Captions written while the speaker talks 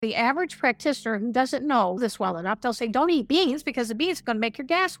The average practitioner who doesn't know this well enough, they'll say, don't eat beans because the beans are going to make your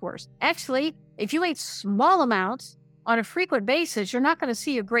gas worse. Actually, if you eat small amounts on a frequent basis, you're not going to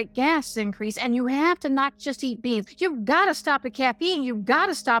see a great gas increase. And you have to not just eat beans. You've got to stop the caffeine. You've got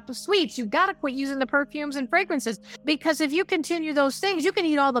to stop the sweets. You've got to quit using the perfumes and fragrances. Because if you continue those things, you can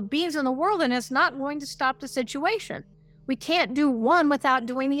eat all the beans in the world and it's not going to stop the situation. We can't do one without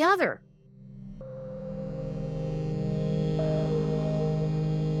doing the other.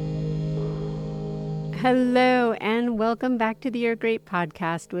 Hello, and welcome back to the You're Great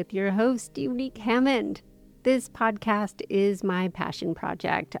podcast with your host, Unique Hammond. This podcast is my passion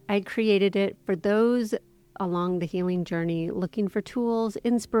project. I created it for those along the healing journey looking for tools,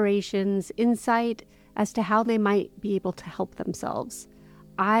 inspirations, insight as to how they might be able to help themselves.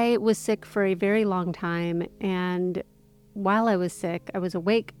 I was sick for a very long time, and while I was sick, I was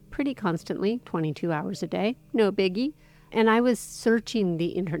awake pretty constantly, 22 hours a day, no biggie, and I was searching the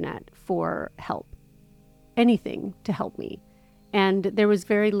internet for help. Anything to help me. And there was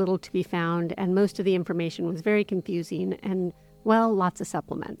very little to be found, and most of the information was very confusing and, well, lots of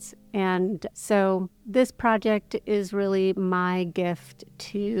supplements. And so this project is really my gift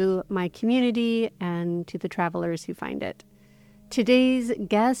to my community and to the travelers who find it. Today's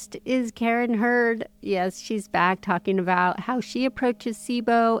guest is Karen Hurd. Yes, she's back talking about how she approaches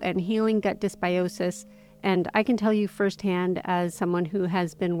SIBO and healing gut dysbiosis. And I can tell you firsthand, as someone who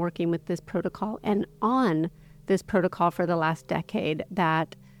has been working with this protocol and on this protocol for the last decade,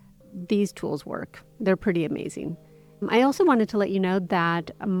 that these tools work. They're pretty amazing. I also wanted to let you know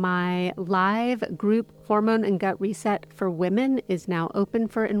that my live group Hormone and Gut Reset for Women is now open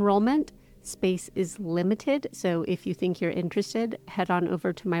for enrollment. Space is limited, so if you think you're interested, head on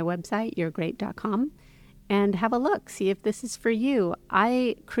over to my website, you'regreat.com. and have a look, see if this is for you.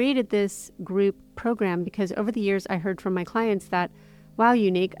 I created this group program because over the years I heard from my clients that, wow,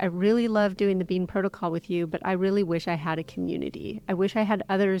 Unique, I really love doing the Bean Protocol with you, but I really wish I had a community. I wish I had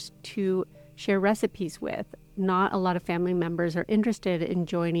others to share recipes with. Not a lot of family members are interested in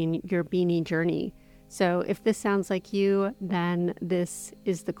joining your beanie journey. So if this sounds like you, then this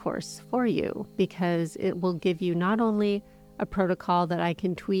is the course for you, because it will give you not only a protocol that I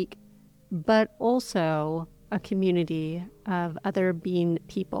can tweak, but also a community of other bean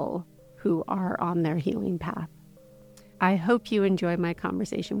people who are on their healing path. I hope you enjoy my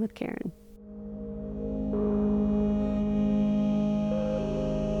conversation with Karen.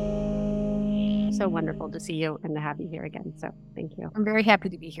 So wonderful to see you and to have you here again. So thank you. I'm very happy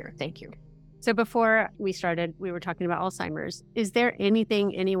to be here. Thank you. So before we started, we were talking about Alzheimer's. Is there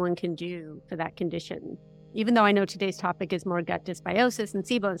anything anyone can do for that condition? Even though I know today's topic is more gut dysbiosis and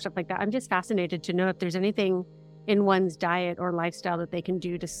SIBO and stuff like that, I'm just fascinated to know if there's anything in one's diet or lifestyle that they can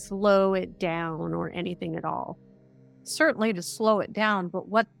do to slow it down or anything at all. Certainly to slow it down, but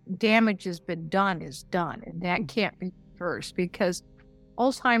what damage has been done is done. And that can't be reversed, because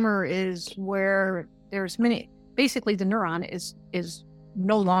Alzheimer is where there's basically the neuron is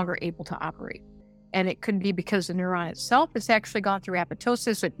no longer able to operate. And it could be because the neuron itself has actually gone through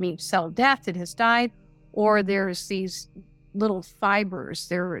apoptosis, it means cell death, it has died. Or there's these little fibers,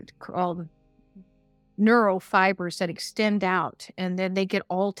 they're called neurofibers, that extend out, and then they get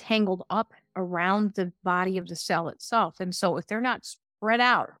all tangled up around the body of the cell itself. And so if they're not spread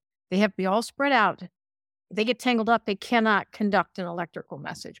out, they have to be all spread out. If they get tangled up, they cannot conduct an electrical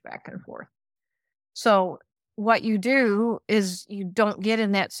message back and forth. So what you do is you don't get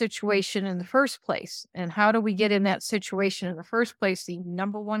in that situation in the first place. And how do we get in that situation in the first place? The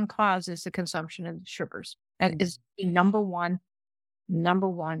number one cause is the consumption of sugars. That is the number one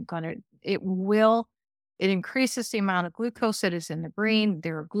it increases the amount of glucose that is in the brain.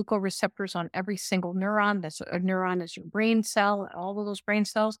 There are glucoreceptors on every single neuron. That's a neuron is your brain cell, all of those brain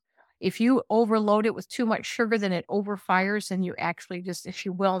cells. If you overload it with too much sugar, then it overfires and you actually just, if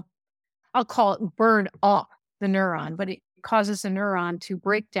you will, I'll call it burn off the neuron, but it causes the neuron to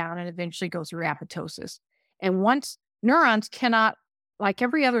break down and eventually go through apoptosis. And once neurons cannot, like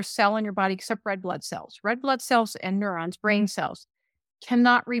every other cell in your body except red blood cells and neurons, brain cells,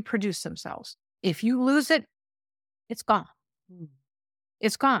 cannot reproduce themselves. If you lose it, it's gone.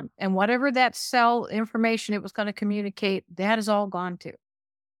 It's gone. And whatever that cell information it was going to communicate, that is all gone too.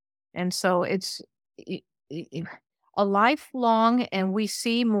 And so it's a lifelong, and we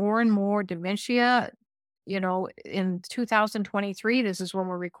see more and more dementia. In 2023, this is when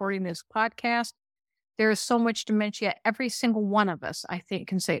we're recording this podcast, there is so much dementia. Every single one of us, I think,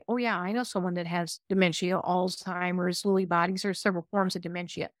 can say, oh yeah, I know someone that has dementia, Alzheimer's, Lewy bodies, or several forms of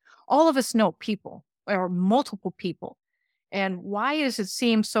dementia. All of us know people or multiple people. And why does it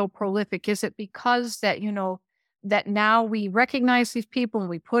seem so prolific? Is it because that, that now we recognize these people and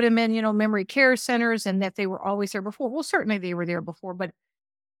we put them in, memory care centers, and that they were always there before. Well, certainly they were there before, but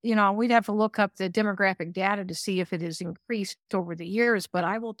we'd have to look up the demographic data to see if it has increased over the years. But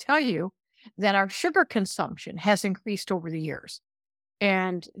I will tell you that our sugar consumption has increased over the years.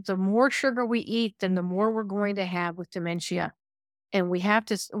 And the more sugar we eat, then the more we're going to have with dementia. And we have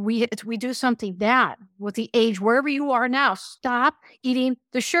to, we do something that with the age, wherever you are now, stop eating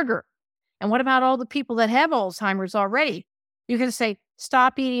the sugar. And what about all the people that have Alzheimer's already? You can say,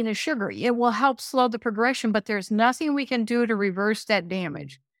 stop eating the sugar. It will help slow the progression, but there's nothing we can do to reverse that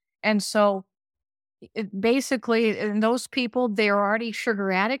damage. And so basically, in those people, they're already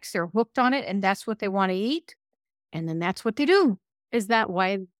sugar addicts. They're hooked on it, and that's what they want to eat. And then that's what they do. Is that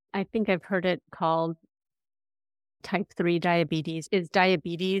why I think I've heard it called type 3 diabetes? Is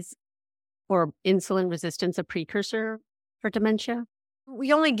diabetes or insulin resistance a precursor for dementia?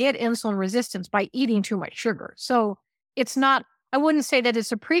 We only get insulin resistance by eating too much sugar. So it's not, I wouldn't say that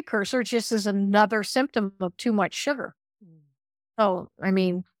it's a precursor, it just is another symptom of too much sugar. So, I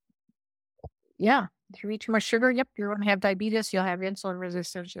mean, yeah, if you eat too much sugar, yep, you're going to have diabetes, you'll have insulin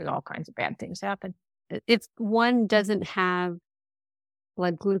resistance, all kinds of bad things happen. If one doesn't have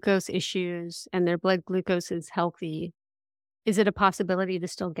blood glucose issues and their blood glucose is healthy, is it a possibility to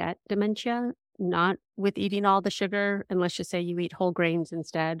still get dementia? Not with eating all the sugar, and let's just say you eat whole grains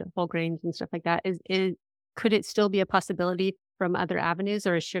instead, whole grains and stuff like that. Could it still be a possibility from other avenues,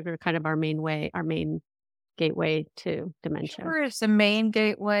 or is sugar kind of our main gateway to dementia? Sugar is the main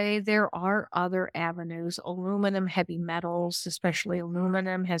gateway. There are other avenues. Aluminum, heavy metals, especially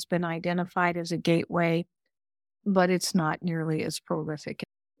aluminum, has been identified as a gateway, but it's not nearly as prolific.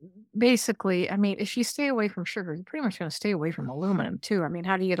 Basically, I mean, if you stay away from sugar, you're pretty much going to stay away from aluminum too. I mean,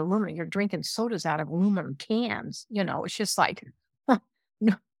 how do you get aluminum? You're drinking sodas out of aluminum cans. It's just like,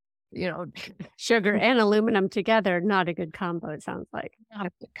 sugar and aluminum together, not a good combo, it sounds like. Not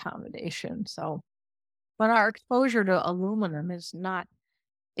a good combination. So, but our exposure to aluminum is not,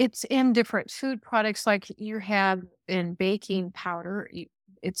 it's in different food products like you have in baking powder.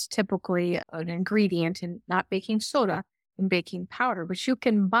 It's typically an ingredient in not baking soda and baking powder, but you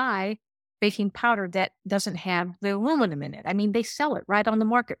can buy baking powder that doesn't have the aluminum in it. I mean, they sell it right on the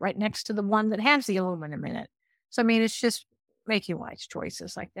market, right next to the one that has the aluminum in it. So, I mean, it's just making wise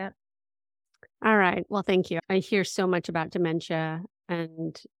choices like that. All right. Well, thank you. I hear so much about dementia,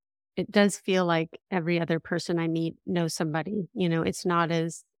 and it does feel like every other person I meet knows somebody.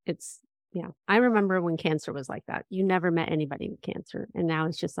 I remember when cancer was like that. You never met anybody with cancer. And now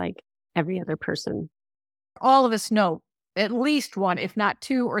it's just like every other person. All of us know at least one, if not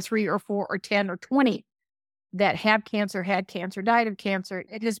 2 or 3 or 4 or 10 or 20 that have cancer, had cancer, died of cancer.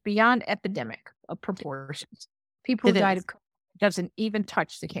 It is beyond epidemic of proportions. People who died of cancer doesn't even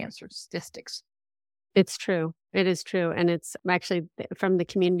touch the cancer statistics. It's true. It is true. And it's actually from the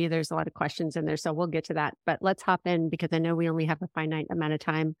community, there's a lot of questions in there. So we'll get to that. But let's hop in because I know we only have a finite amount of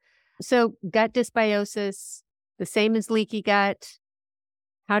time. So gut dysbiosis, the same as leaky gut.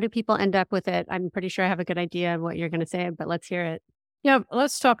 How do people end up with it? I'm pretty sure I have a good idea of what you're going to say, but let's hear it. Yeah,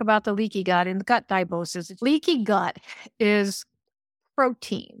 let's talk about the leaky gut and the gut dysbiosis. Leaky gut is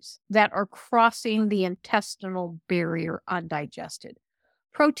proteins that are crossing the intestinal barrier undigested.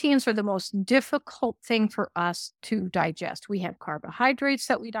 Proteins are the most difficult thing for us to digest. We have carbohydrates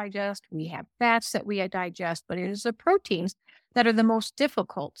that we digest, we have fats that we digest, but it is the proteins that are the most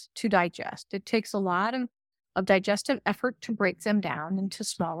difficult to digest. It takes a lot of digestive effort to break them down into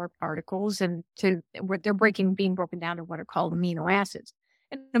smaller particles, and they're being broken down to what are called amino acids.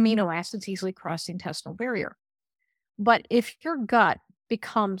 And amino acids easily cross the intestinal barrier. But if your gut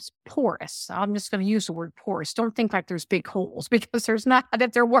becomes porous, I'm just going to use the word porous. Don't think like there's big holes, because there's not.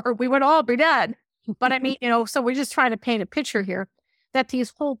 If there were, we would all be dead. But I mean, so we're just trying to paint a picture here that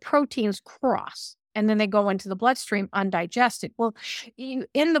these whole proteins cross and then they go into the bloodstream undigested. Well,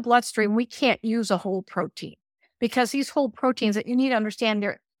 in the bloodstream, we can't use a whole protein, because these whole proteins that you need to understand,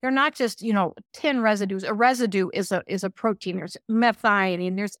 they're not just, 10 residues. A residue is a protein. There's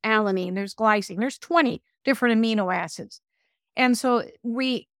methionine, there's alanine, there's glycine, there's 20 different amino acids. And so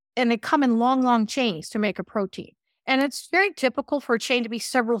they come in long, long chains to make a protein. And it's very typical for a chain to be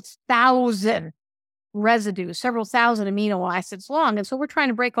several thousand residues, several thousand amino acids long. And so we're trying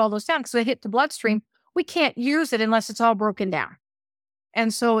to break all those down because they hit the bloodstream. We can't use it unless it's all broken down.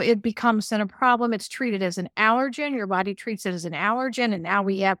 And so it becomes then a problem. It's treated as an allergen. Your body treats it as an allergen. And now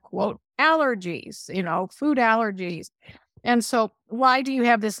we have, quote, allergies, food allergies. And so why do you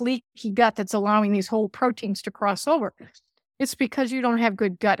have this leaky gut that's allowing these whole proteins to cross over? It's because you don't have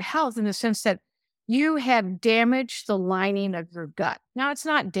good gut health, in the sense that you have damaged the lining of your gut. Now, it's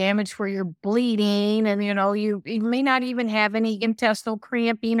not damaged where you're bleeding and, you may not even have any intestinal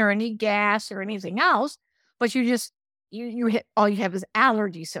cramping or any gas or anything else, but you just, you hit, all you have is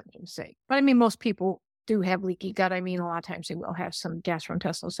allergy symptoms, say. But I mean, most people do have leaky gut. I mean, a lot of times they will have some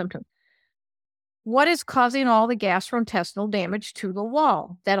gastrointestinal symptoms. What is causing all the gastrointestinal damage to the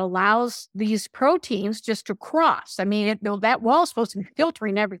wall that allows these proteins just to cross? I mean, that wall is supposed to be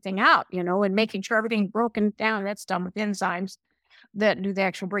filtering everything out, and making sure everything's broken down. That's done with enzymes that do the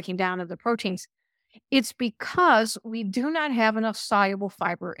actual breaking down of the proteins. It's because we do not have enough soluble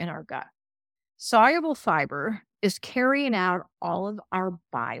fiber in our gut. Soluble fiber is carrying out all of our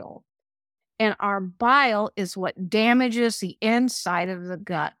bile. And our bile is what damages the inside of the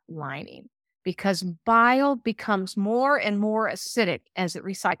gut lining, because bile becomes more and more acidic as it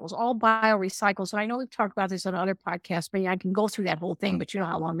recycles. All bile recycles. And I know we've talked about this on other podcasts, but I can go through that whole thing, but you know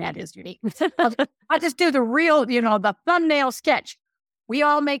how long that is, Unique. I'll just do the real, the thumbnail sketch. We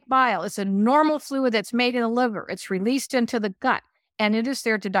all make bile. It's a normal fluid that's made in the liver. It's released into the gut, and it is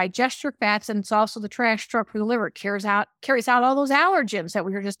there to digest your fats, and it's also the trash truck for the liver. It carries out all those allergens that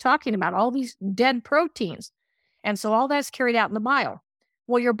we were just talking about, all these dead proteins. And so all that's carried out in the bile.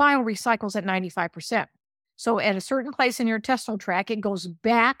 Well, your bile recycles at 95%. So at a certain place in your intestinal tract, it goes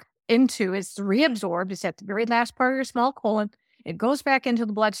back into, it's reabsorbed. It's at the very last part of your small colon. It goes back into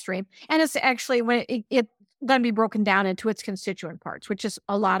the bloodstream. And it's actually, when it's going to be broken down into its constituent parts, which is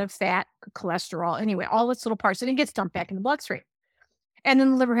a lot of fat, cholesterol, anyway, all its little parts. And it gets dumped back in the bloodstream. And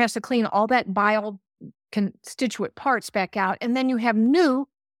then the liver has to clean all that bile constituent parts back out. And then you have new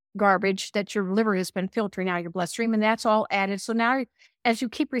garbage that your liver has been filtering out of your bloodstream, and that's all added. So now, as you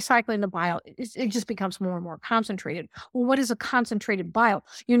keep recycling the bile, it just becomes more and more concentrated. Well, what is a concentrated bile?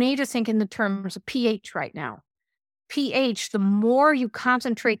 You need to think in the terms of pH right now. pH, the more you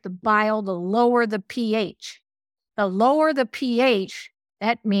concentrate the bile, the lower the pH. The lower the pH,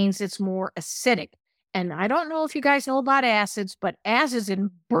 that means it's more acidic. And I don't know if you guys know about acids, but acids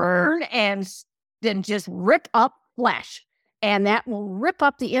can burn and then just rip up flesh. And that will rip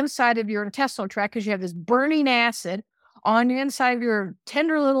up the inside of your intestinal tract, because you have this burning acid on the inside of your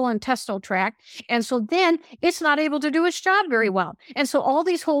tender little intestinal tract. And so then it's not able to do its job very well. And so all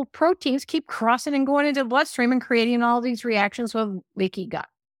these whole proteins keep crossing and going into the bloodstream and creating all these reactions with leaky gut.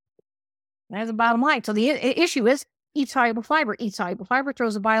 That's the bottom line. So the issue is eat soluble fiber. Eat soluble fiber,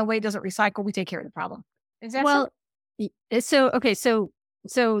 throws the bile away, doesn't recycle. We take care of the problem. Is that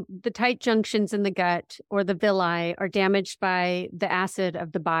So the tight junctions in the gut, or the villi, are damaged by the acid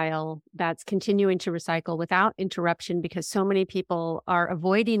of the bile that's continuing to recycle without interruption, because so many people are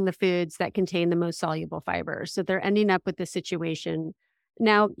avoiding the foods that contain the most soluble fiber. So they're ending up with this situation.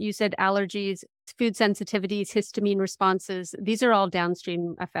 Now, you said allergies, food sensitivities, histamine responses. These are all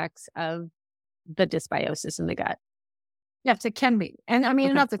downstream effects of the dysbiosis in the gut. Yes, it can be. And I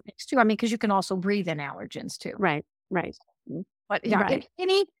mean, and other things too. I mean, because you can also breathe in allergens too. Right. But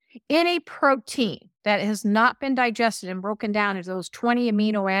any protein that has not been digested and broken down into those 20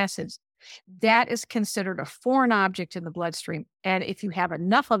 amino acids, that is considered a foreign object in the bloodstream. And if you have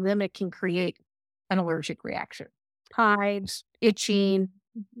enough of them, it can create an allergic reaction. Hives, itching,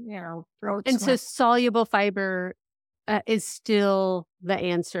 throat And smell. so soluble fiber is still the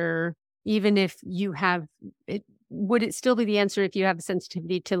answer, even if you have it. Would it still be the answer if you have a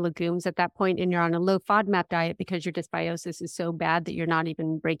sensitivity to legumes at that point and you're on a low FODMAP diet because your dysbiosis is so bad that you're not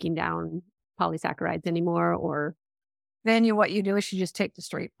even breaking down polysaccharides anymore? Or then what you do is you just take the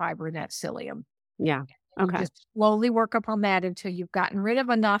straight fiber and that psyllium. Yeah. Okay. You just slowly work up on that until you've gotten rid of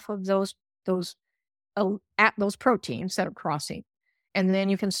enough of those proteins that are crossing, and then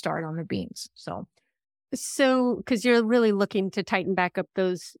you can start on the beans. So, because you're really looking to tighten back up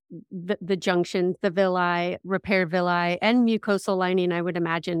the junctions, the villi, repair villi, and mucosal lining, I would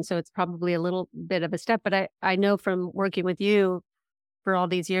imagine. So it's probably a little bit of a step. But I know from working with you for all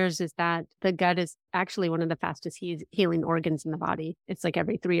these years is that the gut is actually one of the fastest healing organs in the body. It's like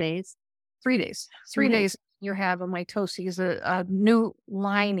every 3 days. 3 days. 3 days, you have a mitosis, a new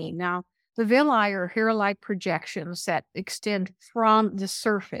lining. Now, the villi are hair-like projections that extend from the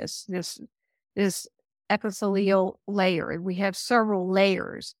surface, this epithelial layer. And we have several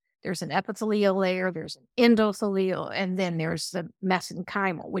layers. There's an epithelial layer, there's an endothelial, and then there's the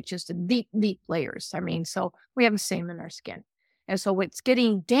mesenchymal, which is the deep, deep layers. I mean, so we have the same in our skin. And so what's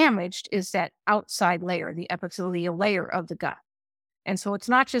getting damaged is that outside layer, the epithelial layer of the gut. And so it's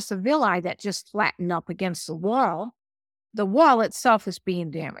not just the villi that just flatten up against the wall. The wall itself is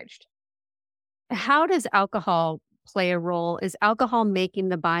being damaged. How does alcohol play a role? Is alcohol making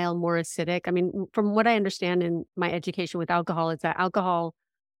the bile more acidic? I mean, from what I understand in my education with alcohol, is that alcohol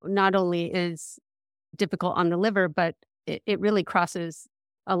not only is difficult on the liver, but it really crosses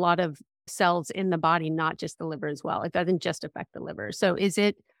a lot of cells in the body, not just the liver as well. It doesn't just affect the liver. So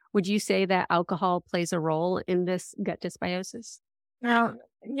would you say that alcohol plays a role in this gut dysbiosis? Now,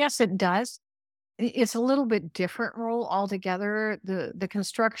 yes, it does. It's a little bit different role altogether. The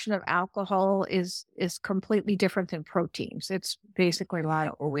construction of alcohol is completely different than proteins. It's basically a lot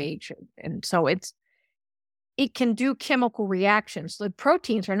of OH, and so it can do chemical reactions. The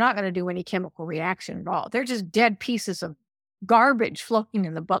proteins are not going to do any chemical reaction at all. They're just dead pieces of garbage floating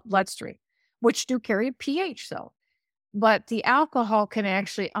in the bloodstream, which do carry a pH though. But the alcohol can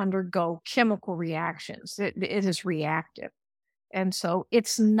actually undergo chemical reactions. It is reactive. And so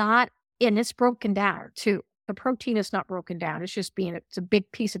it's broken down too. The protein is not broken down. It's a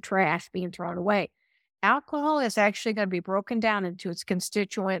big piece of trash being thrown away. Alcohol is actually going to be broken down into its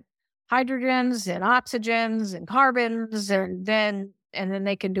constituent hydrogens and oxygens and carbons, and then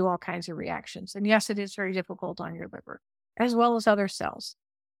they can do all kinds of reactions. And yes, it is very difficult on your liver, as well as other cells.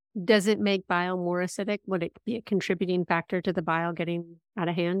 Does it make bile more acidic? Would it be a contributing factor to the bile getting out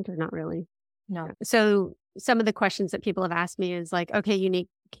of hand, or not really? No. So some of the questions that people have asked me is like, okay, Unique,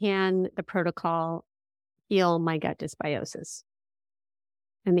 can the protocol heal my gut dysbiosis?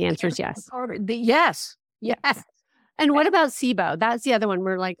 And the answer is yes. Yes. Yes. And what about SIBO? That's the other one.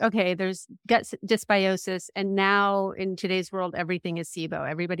 We're like, okay, there's gut dysbiosis. And now in today's world, everything is SIBO.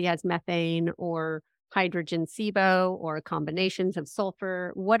 Everybody has methane or hydrogen SIBO or combinations of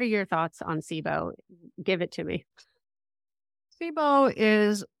sulfur. What are your thoughts on SIBO? Give it to me. SIBO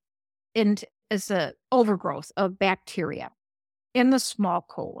is an overgrowth of bacteria in the small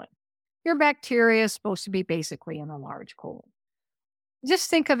colon. Your bacteria is supposed to be basically in a large colon. Just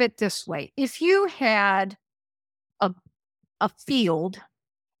think of it this way. If you had a field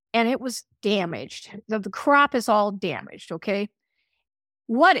and it was damaged, the crop is all damaged, okay?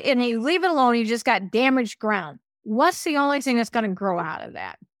 And you leave it alone, you just got damaged ground. What's the only thing that's going to grow out of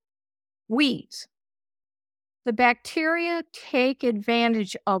that? Weeds. The bacteria take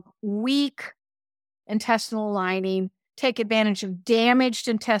advantage of weak intestinal lining, take advantage of damaged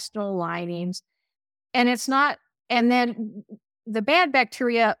intestinal linings. And then the bad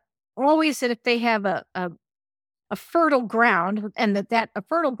bacteria always, if they have a fertile ground, and that a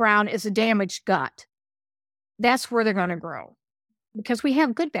fertile ground is a damaged gut, that's where they're going to grow. Because we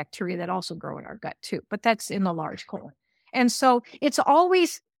have good bacteria that also grow in our gut too, but that's in the large colon. And so it's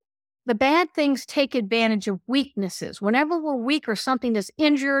always the bad things take advantage of weaknesses. Whenever we're weak or something is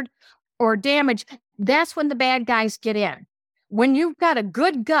injured or damaged, that's when the bad guys get in. When you've got a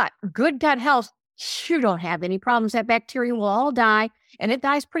good gut health, you don't have any problems. That bacteria will all die, and it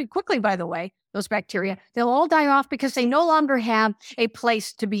dies pretty quickly, by the way, those bacteria. They'll all die off because they no longer have a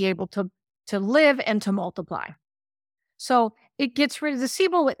place to be able to live and to multiply. So it gets rid of the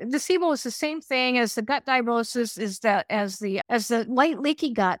SIBO. The SIBO is the same thing as the gut fibrosis, as the light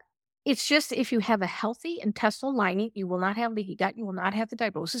leaky gut. It's just if you have a healthy intestinal lining, you will not have leaky gut, you will not have the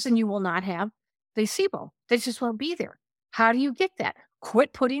fibrosis, and you will not have the SIBO. They just won't be there. How do you get that?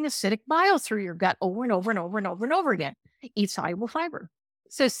 Quit putting acidic bile through your gut over and over and over and over and over again. Eat soluble fiber.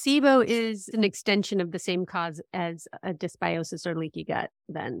 So SIBO is an extension of the same cause as a dysbiosis or leaky gut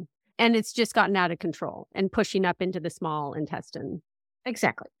then. And it's just gotten out of control and pushing up into the small intestine.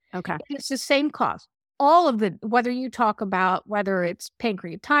 Exactly. Okay. It's the same cause. All of whether you talk about whether it's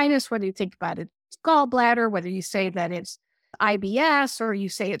pancreatitis, whether you think about it's gallbladder, whether you say that it's IBS or you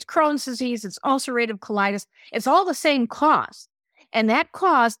say it's Crohn's disease, it's ulcerative colitis, it's all the same cause. And that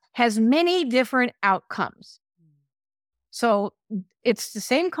cause has many different outcomes. So it's the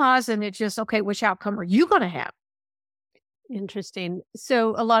same cause, and it's just, okay, which outcome are you going to have? Interesting.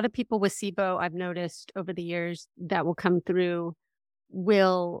 So a lot of people with SIBO, I've noticed over the years that will come through,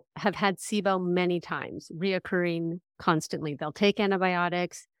 will have had SIBO many times, reoccurring constantly. They'll take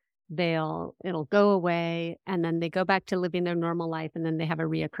antibiotics, it'll go away, and then they go back to living their normal life, and then they have a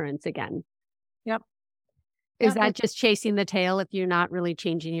reoccurrence again. Yep. Is that just chasing the tail if you're not really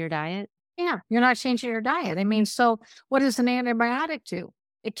changing your diet? Yeah, you're not changing your diet. I mean, so what does an antibiotic do?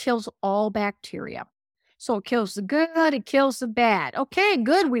 It kills all bacteria. So it kills the good, it kills the bad. Okay,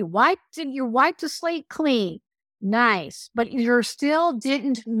 good. You wiped the slate clean. Nice. But you still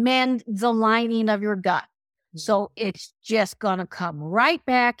didn't mend the lining of your gut. So it's just going to come right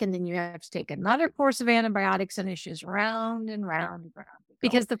back, and then you have to take another course of antibiotics, and it's just round and round and round.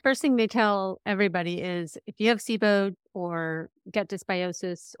 Because the first thing they tell everybody is if you have SIBO or gut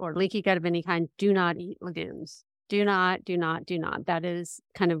dysbiosis or leaky gut of any kind, do not eat legumes. Do not. That is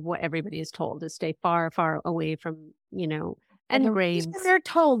kind of what everybody is told, to stay far, far away from, and the grains. reason they're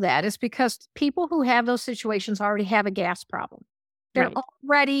told that is because people who have those situations already have a gas problem. They're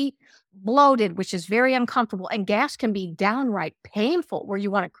already bloated, which is very uncomfortable. And gas can be downright painful where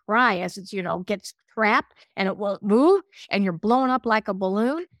you want to cry as it's, gets trapped and it won't move and you're blown up like a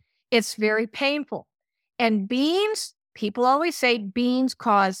balloon. It's very painful. And beans, people always say beans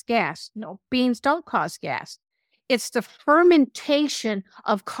cause gas. No, beans don't cause gas. It's the fermentation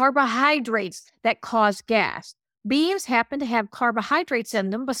of carbohydrates that cause gas. Beans happen to have carbohydrates in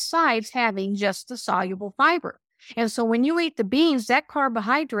them besides having just the soluble fiber. And so when you eat the beans, that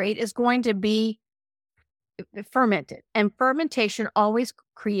carbohydrate is going to be fermented. And fermentation always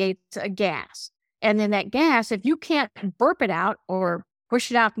creates a gas. And then that gas, if you can't burp it out or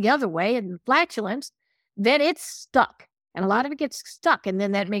push it out the other way in flatulence, then it's stuck. And a lot of it gets stuck, and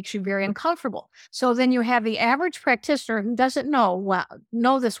then that makes you very uncomfortable. So then you have the average practitioner who doesn't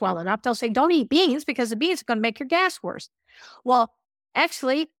know this well enough. They'll say, don't eat beans because the beans are going to make your gas worse. Well,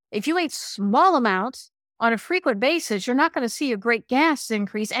 actually, if you eat small amounts on a frequent basis, you're not going to see a great gas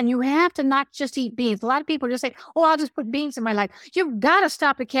increase. And you have to not just eat beans. A lot of people just say, oh, I'll just put beans in my life. You've got to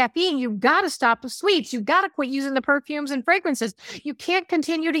stop the caffeine. You've got to stop the sweets. You've got to quit using the perfumes and fragrances. You can't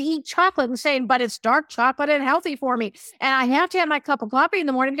continue to eat chocolate and saying, but it's dark chocolate and healthy for me. And I have to have my cup of coffee in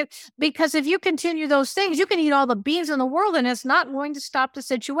the morning because if you continue those things, you can eat all the beans in the world and it's not going to stop the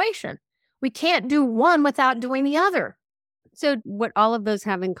situation. We can't do one without doing the other. So what all of those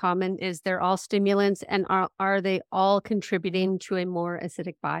have in common is they're all stimulants, and are they all contributing to a more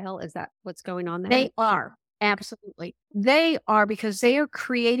acidic bile? Is that what's going on there? They are. Absolutely. They are, because they are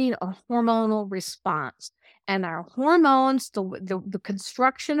creating a hormonal response. And our hormones, the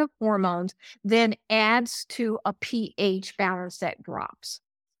construction of hormones, then adds to a pH balance that drops.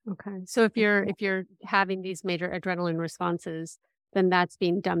 Okay. So if you're having these major adrenaline responses, then that's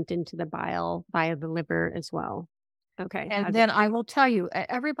being dumped into the bile via the liver as well. Okay. And then I will tell you,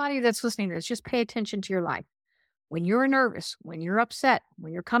 everybody that's listening to this, just pay attention to your life. When you're nervous, when you're upset,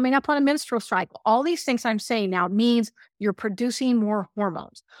 when you're coming up on a menstrual cycle, all these things I'm saying now means you're producing more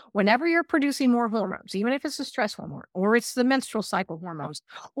hormones. Whenever you're producing more hormones, even if it's a stress hormone or it's the menstrual cycle hormones,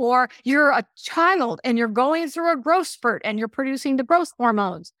 or you're a child and you're going through a growth spurt and you're producing the growth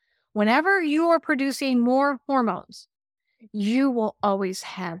hormones, whenever you are producing more hormones, you will always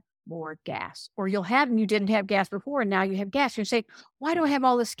have more gas, or you didn't have gas before and now you have gas. You say, why do I have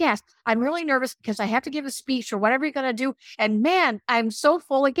all this gas? I'm really nervous because I have to give a speech or whatever you're going to do. And man, I'm so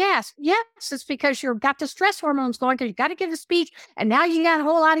full of gas. Yes, it's because you've got the stress hormones going because you got to give a speech and now you got a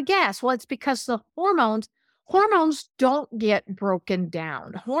whole lot of gas. Well, it's because the hormones don't get broken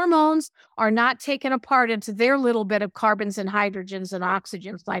down. Hormones are not taken apart into their little bit of carbons and hydrogens and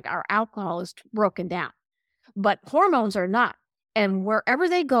oxygens like our alcohol is broken down. But hormones are not. And wherever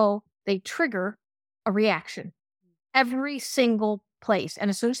they go, they trigger a reaction. Every single place. And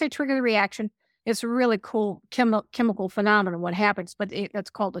as soon as they trigger the reaction, it's a really cool chemical phenomenon what happens. But that's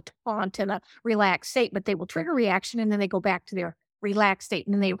called a taunt and a relaxed state. But they will trigger reaction and then they go back to their relaxed state.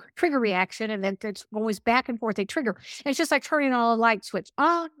 And then they trigger reaction and then it's always back and forth. They trigger. And it's just like turning on a light switch.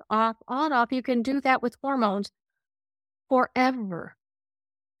 On, off, on, off. You can do that with hormones forever.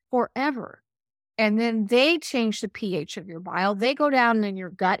 Forever. And then they change the pH of your bile. They go down in your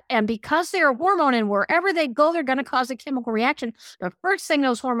gut. And because they're a hormone and wherever they go, they're going to cause a chemical reaction. The first thing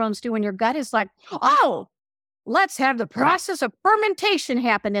those hormones do in your gut is like, oh, let's have the process of fermentation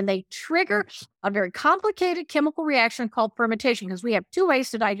happen. And they trigger a very complicated chemical reaction called fermentation, because we have two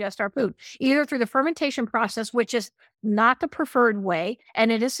ways to digest our food, either through the fermentation process, which is not the preferred way,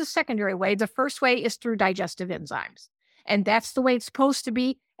 and it is the secondary way. The first way is through digestive enzymes. And that's the way it's supposed to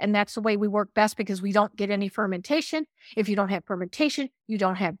be. And that's the way we work best because we don't get any fermentation. If you don't have fermentation, you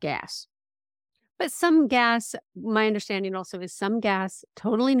don't have gas. But some gas, my understanding also is some gas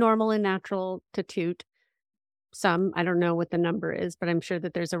totally normal and natural to toot. Some, I don't know what the number is, but I'm sure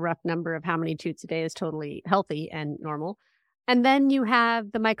that there's a rough number of how many toots a day is totally healthy and normal. And then you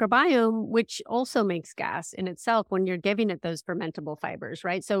have the microbiome, which also makes gas in itself when you're giving it those fermentable fibers,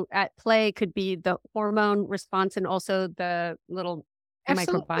 right? So at play could be the hormone response and also the little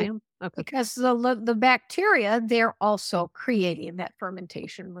microbiome. Okay. Because the bacteria, they're also creating that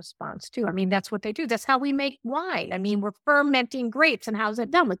fermentation response too. I mean, that's what they do. That's how we make wine. I mean, we're fermenting grapes, and how's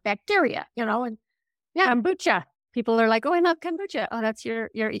it done? With bacteria, and yeah, kombucha. People are like, "Oh, I love kombucha." Oh, that's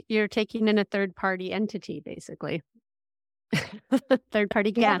you're taking in a third party entity, basically. Third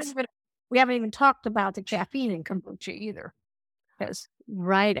party gas. We haven't even talked about the caffeine in kombucha either.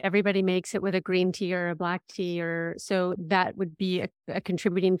 Right. Everybody makes it with a green tea or a black tea, or so that would be a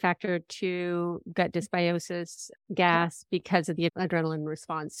contributing factor to gut dysbiosis, gas, because of the adrenaline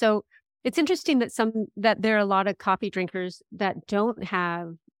response. So It's interesting that there are a lot of coffee drinkers that don't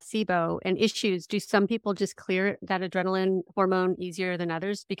have SIBO and issues. Do some people just clear that adrenaline hormone easier than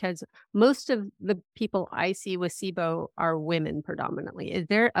others? Because most of the people I see with SIBO are women predominantly. Is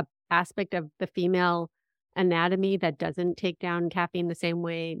there a aspect of the female anatomy that doesn't take down caffeine the same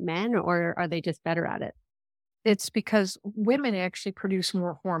way men, or are they just better at it? It's because women actually produce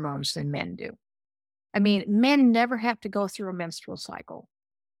more hormones than men do. I mean, men never have to go through a menstrual cycle.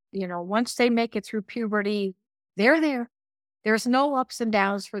 Once they make it through puberty, they're there. There's no ups and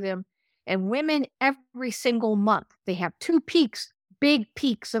downs for them. And women, every single month, they have two peaks, big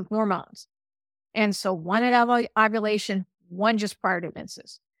peaks of hormones. And so one at ovulation, one just prior to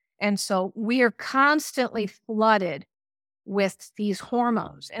menses. And so we are constantly flooded with these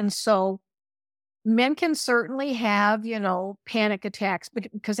hormones. And so men can certainly have, panic attacks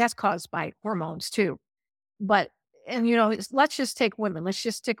because that's caused by hormones too. But, let's just take women. Let's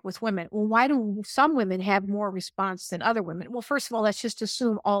just stick with women. Well, why do some women have more response than other women? Well, first of all, let's just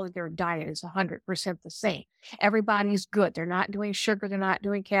assume all of their diet is 100% the same. Everybody's good. They're not doing sugar. They're not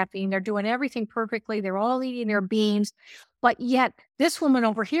doing caffeine. They're doing everything perfectly. They're all eating their beans. But yet this woman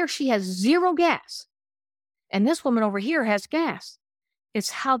over here, she has zero gas. And this woman over here has gas.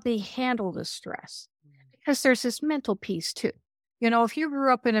 It's how they handle the stress. Because there's this mental piece too. If you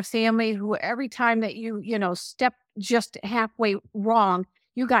grew up in a family who every time that you stepped just halfway wrong,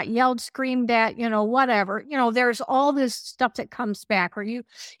 you got yelled, screamed at, whatever, there's all this stuff that comes back, or you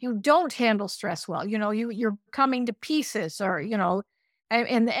don't handle stress well, you're coming to pieces, or,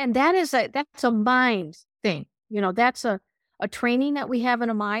 and that's a mind thing. That's a training that we have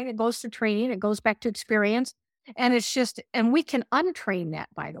in a mind. It goes to training. It goes back to experience. And it's just, and we can untrain that,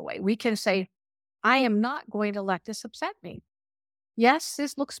 by the way. We can say, I am not going to let this upset me. Yes,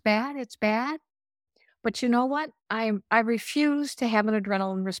 this looks bad. It's bad. But you know what? I refuse to have an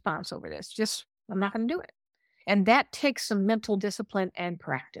adrenaline response over this. I'm not going to do it. And that takes some mental discipline and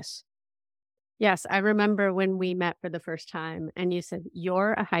practice. Yes, I remember when we met for the first time and you said,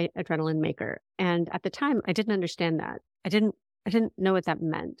 you're a high adrenaline maker. And at the time, I didn't understand that. I didn't know what that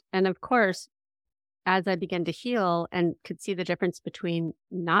meant. And of course, as I began to heal and could see the difference between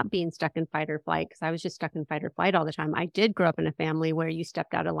not being stuck in fight or flight, because I was just stuck in fight or flight all the time. I did grow up in a family where you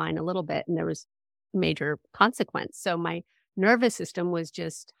stepped out of line a little bit and there was major consequence. So my nervous system was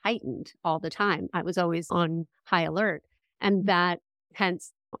just heightened all the time. I was always on high alert. And that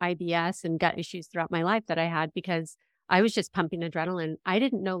hence IBS and gut issues throughout my life that I had because I was just pumping adrenaline. I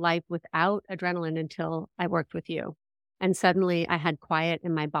didn't know life without adrenaline until I worked with you. And suddenly I had quiet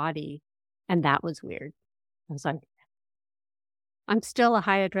in my body. And that was weird. I was like, I'm still a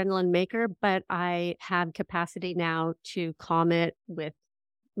high adrenaline maker, but I have capacity now to calm it with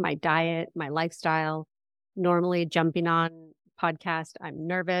my diet, my lifestyle. Normally jumping on podcast, I'm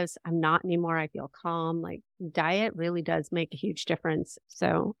nervous. I'm not anymore. I feel calm. Like diet really does make a huge difference.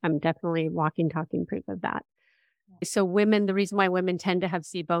 So I'm definitely walking, talking proof of that. So women, the reason why women tend to have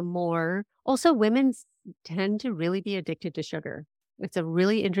SIBO more, also women tend to really be addicted to sugar. It's a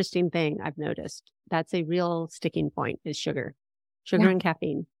really interesting thing I've noticed. That's a real sticking point is sugar and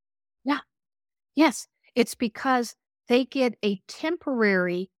caffeine. Yeah. Yes. It's because they get a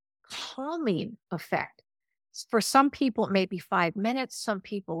temporary calming effect. For some people, it may be 5 minutes. Some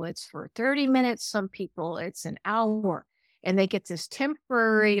people it's for 30 minutes. Some people it's an hour. And they get this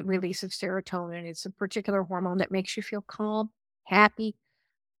temporary release of serotonin. It's a particular hormone that makes you feel calm, happy.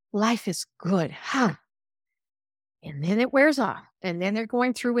 Life is good. Huh. And then it wears off. And then they're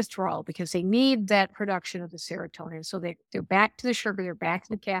going through withdrawal because they need that production of the serotonin. So they're back to the sugar, they're back to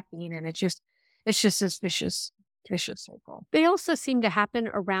the caffeine. And it's just this vicious circle. They also seem to happen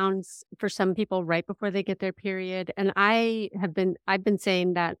around, for some people, right before they get their period. And I've been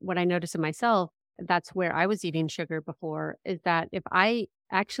saying that what I notice in myself, that's where I was eating sugar before, is that if I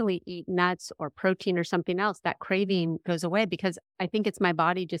actually eat nuts or protein or something else, that craving goes away because I think it's my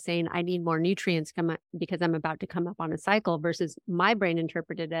body just saying I need more nutrients because I'm about to come up on a cycle versus my brain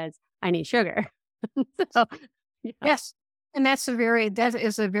interpreted as I need sugar. So, yeah. Yes. And that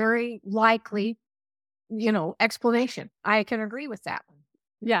is a very likely, explanation. I can agree with that one.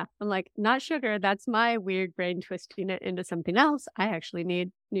 Yeah. I'm like, not sugar. That's my weird brain twisting it into something else. I actually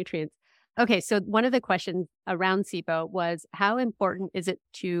need nutrients. Okay, so one of the questions around SIBO was how important is it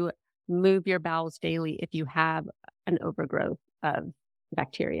to move your bowels daily if you have an overgrowth of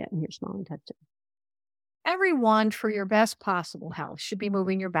bacteria in your small intestine? Everyone, for your best possible health, should be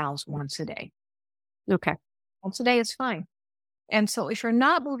moving your bowels once a day. Okay. Once a day is fine. And so if you're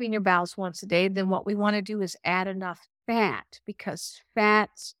not moving your bowels once a day, then what we want to do is add enough fat because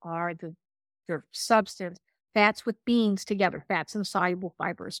fats are the substance, fats with beans together, fats and soluble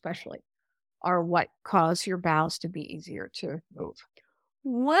fiber especially, are what cause your bowels to be easier to move.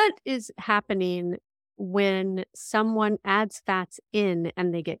 What is happening when someone adds fats in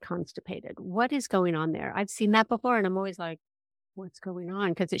and they get constipated? What is going on there? I've seen that before and I'm always like, what's going on?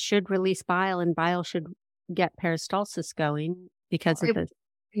 Because it should release bile and bile should get peristalsis going because of It- the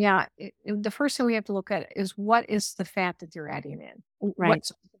yeah, the first thing we have to look at is what is the fat that they're adding in? right. What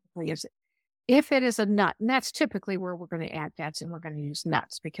specifically is it? If it is a nut, and that's typically where we're going to add fats, and we're going to use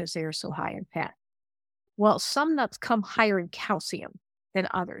nuts because they are so high in fat. Well, some nuts come higher in calcium than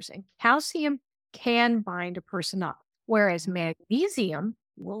others, and calcium can bind a person up, whereas magnesium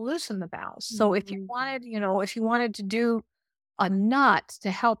will loosen the bowels. So if you wanted, if you wanted to do a nut to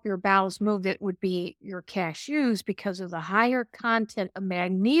help your bowels move, it would be your cashews because of the higher content of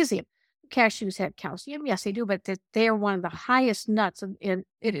magnesium. Cashews have calcium, yes, they do, but they are one of the highest nuts in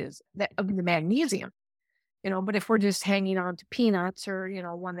it is that of the magnesium. But if we're just hanging on to peanuts or,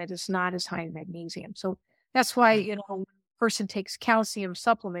 one that is not as high in magnesium. So that's why, when a person takes calcium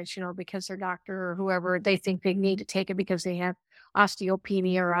supplements, because their doctor or whoever, they think they need to take it because they have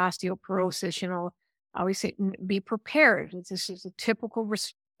osteopenia or osteoporosis, I always say be prepared. This is a typical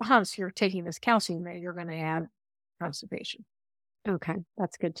response. You're taking this calcium that you're going to have constipation. Okay,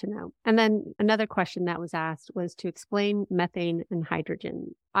 that's good to know. And then another question that was asked was to explain methane and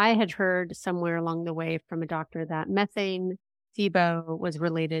hydrogen. I had heard somewhere along the way from a doctor that methane, SIBO, was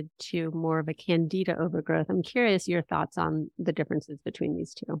related to more of a candida overgrowth. I'm curious your thoughts on the differences between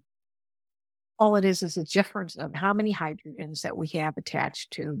these two. All it is a difference of how many hydrogens that we have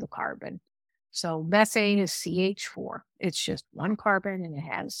attached to the carbon. So methane is CH4. It's just one carbon and it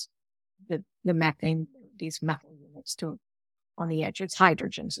has the methane, these methyl units to on the edge. It's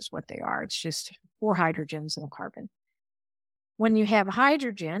hydrogens is what they are. It's just 4 hydrogens in a carbon. When you have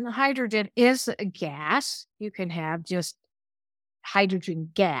hydrogen is a gas. You can have just hydrogen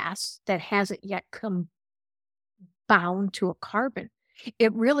gas that hasn't yet come bound to a carbon.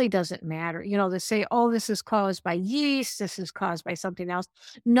 It really doesn't matter. They say, oh, this is caused by yeast. This is caused by something else.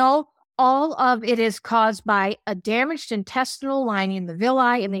 No, all of it is caused by a damaged intestinal lining, the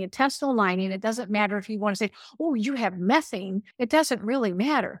villi and the intestinal lining. It doesn't matter if you want to say, oh, you have methane. It doesn't really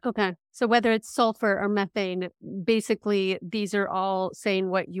matter. Okay. So whether it's sulfur or methane, basically these are all saying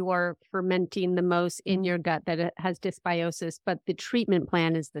what you are fermenting the most in your gut, that it has dysbiosis, but the treatment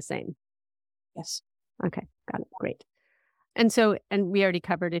plan is the same. Yes. Okay. Got it. Great. And we already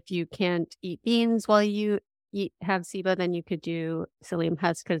covered if you can't eat beans while you have SIBO, then you could do psyllium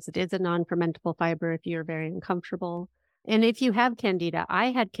husk because it is a non-fermentable fiber if you're very uncomfortable. And if you have candida,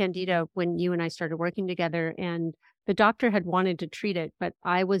 I had candida when you and I started working together, and the doctor had wanted to treat it, but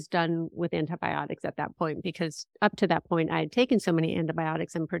I was done with antibiotics at that point because up to that point I had taken so many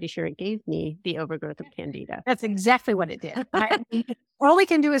antibiotics, I'm pretty sure it gave me the overgrowth of candida. That's exactly what it did. All we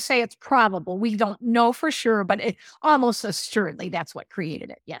can do is say it's probable. We don't know for sure, but almost assuredly that's what created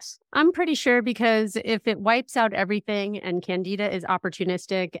it. Yes. I'm pretty sure because if it wipes out everything and candida is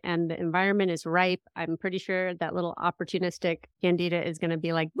opportunistic and the environment is ripe, I'm pretty sure that little opportunistic candida is going to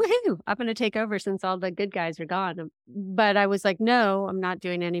be like, woohoo, I'm going to take over since all the good guys are gone. But I was like, no, I'm not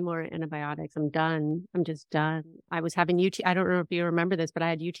doing any more antibiotics. I'm done. I'm just done. I was having I don't know if you remember this, but I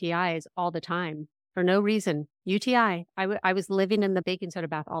had UTIs all the time for no reason. UTI. I was living in the baking soda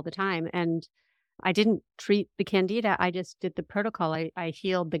bath all the time. And I didn't treat the candida. I just did the protocol. I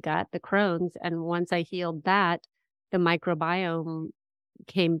healed the gut, the Crohn's. And once I healed that, the microbiome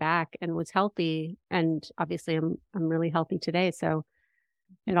came back and was healthy. And obviously I'm really healthy today. So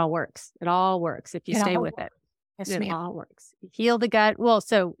it all works. It all works if you stay with it. Yes, it ma'am. all works. Heal the gut. Well,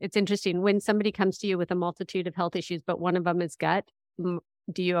 so it's interesting when somebody comes to you with a multitude of health issues, but one of them is gut. Do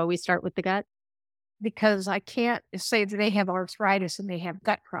you always start with the gut? Because I can't say that they have arthritis and they have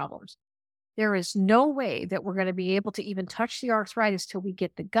gut problems. There is no way that we're going to be able to even touch the arthritis till we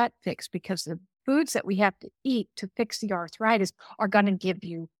get the gut fixed, because the foods that we have to eat to fix the arthritis are going to give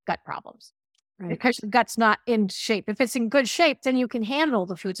you gut problems. Right. Because your gut's not in shape. If it's in good shape, then you can handle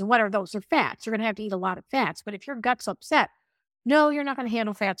the foods. And what are those? They're fats. You're going to have to eat a lot of fats. But if your gut's upset, no, you're not going to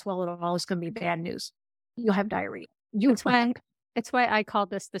handle fats well at all. It's going to be bad news. You'll have diarrhea. It's why I call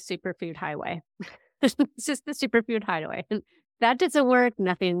this the superfood highway. It's just the superfood highway. That doesn't work.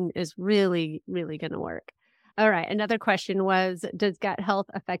 Nothing is really, really going to work. All right. Another question was, does gut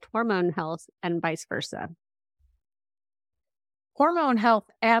health affect hormone health and vice versa? Hormone health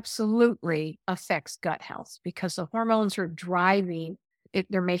absolutely affects gut health because the hormones are driving it.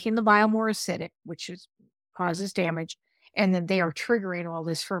 They're making the bile more acidic, which causes damage. And then they are triggering all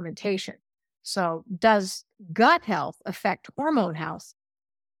this fermentation. So does gut health affect hormone health?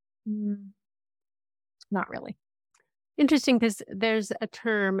 Not really. Interesting, because there's a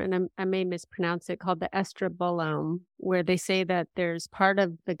term, and I may mispronounce it, called the estrobolome, where they say that there's part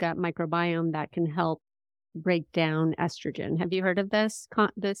of the gut microbiome that can help break down estrogen. Have you heard of this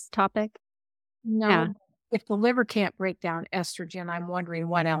topic? Yeah, No, if the liver can't break down estrogen, I'm wondering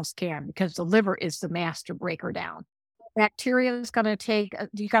what else can, because the liver is the master breaker down. Bacteria is going to take,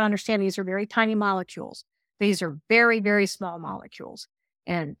 you got to understand, these are very tiny molecules. These are very, very small molecules.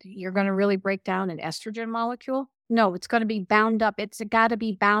 And you're going to really break down an estrogen molecule? No, it's going to be bound up. It's got to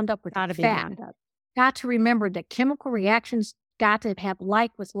be bound up with gotta be fat. bound up. Got to remember that chemical reactions got to have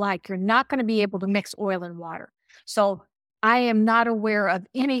like with like. You're not going to be able to mix oil and water. So I am not aware of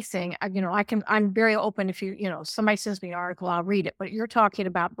anything. I'm very open. If somebody sends me an article, I'll read it. But you're talking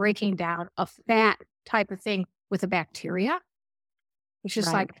about breaking down a fat type of thing with a bacteria, which is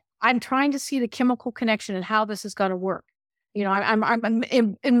Right. like, I'm trying to see the chemical connection and how this is going to work. I'm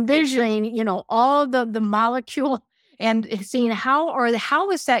envisioning, all the molecule and seeing how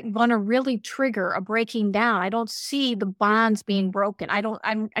is that going to really trigger a breaking down? I don't see the bonds being broken. I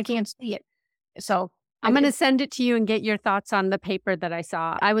can't see it. So I'm going to send it to you and get your thoughts on the paper that I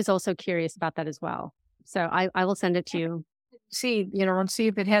saw. I was also curious about that as well. So I will send it to you. and see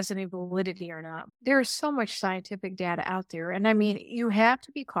if it has any validity or not. There's so much scientific data out there. And I mean, you have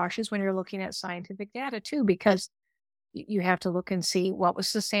to be cautious when you're looking at scientific data too, because you have to look and see what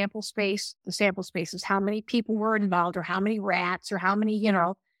was the sample space. The sample space is how many people were involved or how many rats or how many,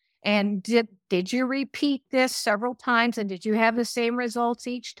 and did you repeat this several times and did you have the same results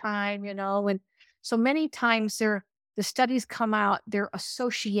each time, and so many times the studies come out, they're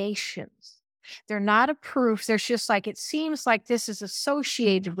associations. They're not a proof. There's just like, it seems like this is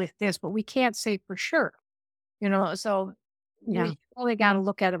associated with this, but we can't say for sure, so Yeah. we only got to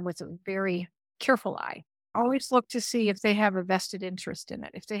look at them with a very careful eye. Always look to see if they have a vested interest in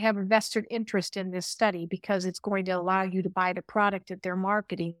it. If they have a vested interest in this study because it's going to allow you to buy the product that they're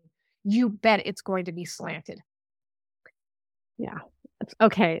marketing, you bet it's going to be slanted. Yeah.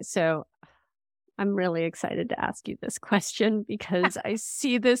 Okay. So I'm really excited to ask you this question because I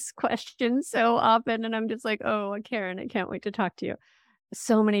see this question so often and I'm just like, oh, Karen, I can't wait to talk to you.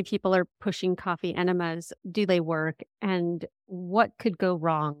 So many people are pushing coffee enemas. Do they work? And what could go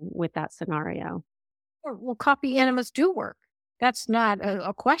wrong with that scenario? Well, coffee enemas do work. That's not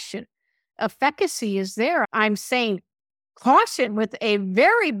a question. Efficacy is there. I'm saying caution with a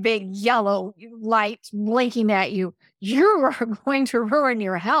very big yellow light blinking at you. You are going to ruin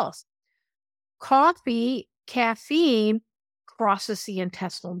your health. Caffeine crosses the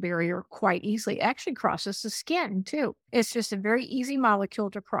intestinal barrier quite easily. Actually crosses the skin too. It's just a very easy molecule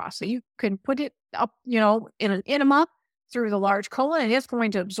to cross. So you can put it up, in an enema through the large colon and it's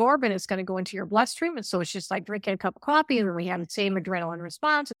going to absorb and it's going to go into your bloodstream. And so it's just like drinking a cup of coffee and we have the same adrenaline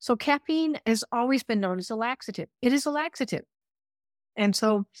response. So caffeine has always been known as a laxative. It is a laxative. And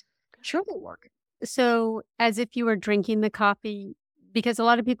so sure will work. So as if you were drinking the coffee, because a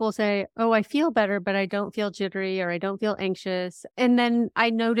lot of people say, oh, I feel better, but I don't feel jittery or I don't feel anxious. And then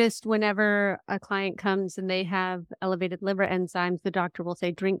I noticed whenever a client comes and they have elevated liver enzymes, the doctor will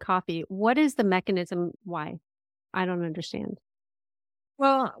say, drink coffee. What is the mechanism? Why? I don't understand.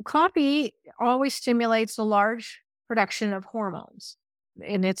 Well, coffee always stimulates a large production of hormones.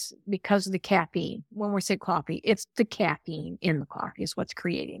 And it's because of the caffeine. When we say coffee, it's the caffeine in the coffee is what's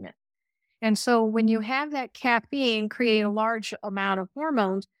creating it. And so when you have that caffeine create a large amount of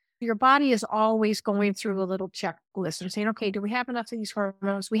hormones, your body is always going through a little checklist and saying, okay, do we have enough of these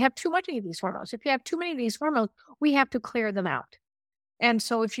hormones? We have too much of these hormones. If you have too many of these hormones, we have to clear them out. And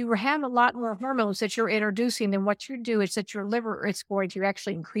so if you have a lot more hormones that you're introducing, then what you do is that your liver is going to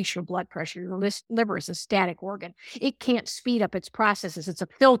actually increase your blood pressure. Your liver is a static organ. It can't speed up its processes. It's a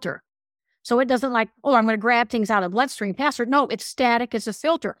filter. So it doesn't like, oh, I'm going to grab things out of the bloodstream faster. No, it's static. It's a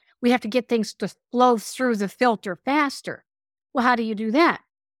filter. We have to get things to flow through the filter faster. Well, how do you do that?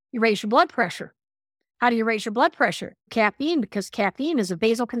 You raise your blood pressure. How do you raise your blood pressure? Caffeine, because caffeine is a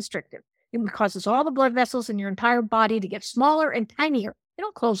vasoconstrictor. It causes all the blood vessels in your entire body to get smaller and tinier. They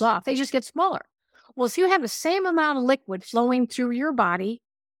don't close off. They just get smaller. Well, if you have the same amount of liquid flowing through your body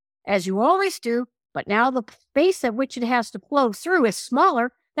as you always do, but now the space at which it has to flow through is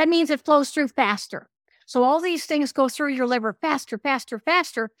smaller, that means it flows through faster. So all these things go through your liver faster, faster,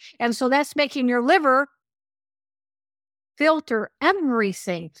 faster. And so that's making your liver filter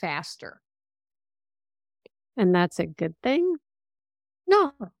everything faster. And that's a good thing?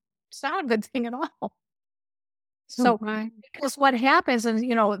 No, it's not a good thing at all. So, because what happens, and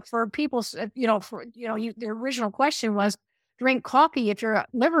for people, the original question was drink coffee if your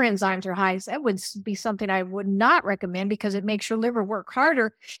liver enzymes are high. That would be something I would not recommend because it makes your liver work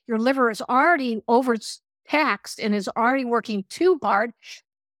harder. Your liver is already over taxed and is already working too hard.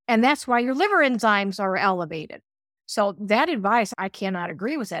 And that's why your liver enzymes are elevated. So that advice, I cannot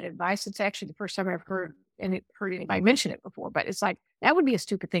agree with that advice. It's actually the first time I've heard anybody mention it before, but it's like, that would be a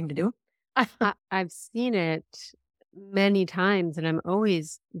stupid thing to do. I've seen it many times, and I'm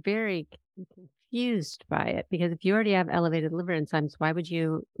always very confused by it, because if you already have elevated liver enzymes, why would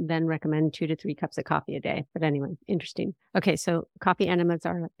you then recommend 2 to 3 cups of coffee a day? But anyway, interesting. Okay, so coffee enemas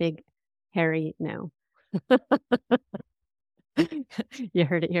are a big, hairy no. You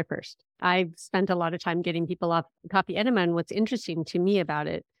heard it here first. I've spent a lot of time getting people off coffee enema, and what's interesting to me about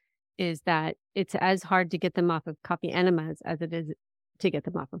it is that it's as hard to get them off of coffee enemas as it is to get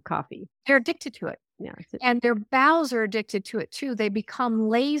them off of coffee. They're addicted to it. Yeah, and their bowels are addicted to it too. They become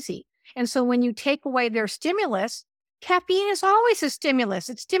lazy. And so when you take away their stimulus, caffeine is always a stimulus.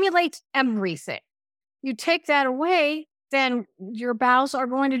 It stimulates everything. You take that away, then your bowels are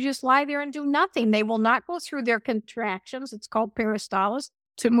going to just lie there and do nothing. They will not go through their contractions. It's called peristalsis,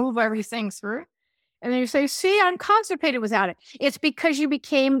 to move everything through. And then you say, see, I'm constipated without it. It's because you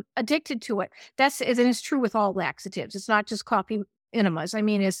became addicted to it. And it's true with all laxatives. It's not just coffee enemas. I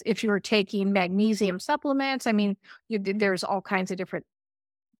mean, if you're taking magnesium supplements, I mean, there's all kinds of different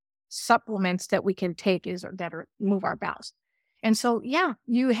supplements that we can take that move our bowels. And so, yeah,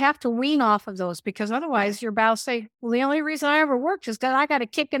 you have to wean off of those, because otherwise your bowels say, well, the only reason I ever worked is because I got a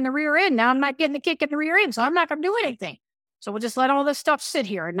kick in the rear end. Now I'm not getting the kick in the rear end, so I'm not going to do anything. So we'll just let all this stuff sit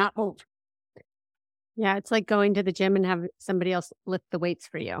here and not move. Yeah, it's like going to the gym and have somebody else lift the weights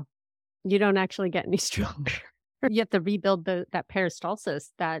for you. You don't actually get any stronger. You have to rebuild that peristalsis,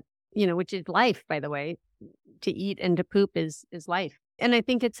 that, which is life, by the way. To eat and to poop is life. And I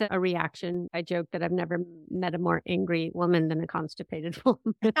think it's a reaction. I joke that I've never met a more angry woman than a constipated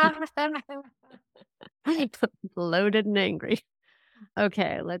woman. Bloated and angry.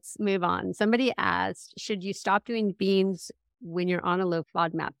 Okay, let's move on. Somebody asked, should you stop doing beans when you're on a low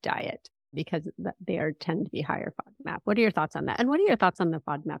FODMAP diet? Because they tend to be higher FODMAP. What are your thoughts on that? And what are your thoughts on the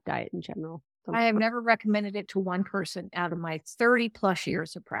FODMAP diet in general? I have never recommended it to one person out of my 30 plus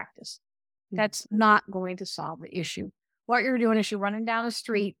years of practice. That's not going to solve the issue. What you're doing is you're running down the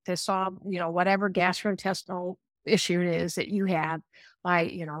street to solve, whatever gastrointestinal issue it is that you have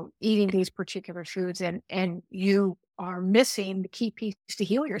by, eating these particular foods, and you are missing the key piece to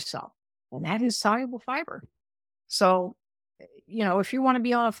heal yourself, and that is soluble fiber. So, if you want to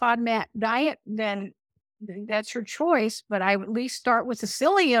be on a FODMAP diet, then that's your choice. But I would at least start with the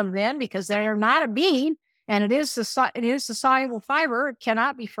psyllium then, because they are not a bean, and it is the soluble fiber. It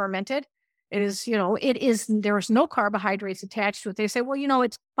cannot be fermented. It is, there's no carbohydrates attached to it. They say, well,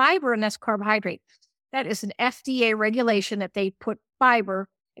 it's fiber and that's carbohydrate. That is an FDA regulation that they put fiber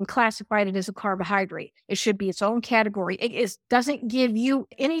and classified it as a carbohydrate. It should be its own category. It doesn't give you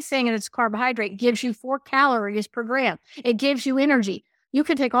anything in its carbohydrate. It gives you 4 calories per gram. It gives you energy. You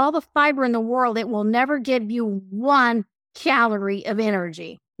can take all the fiber in the world. It will never give you 1 calorie of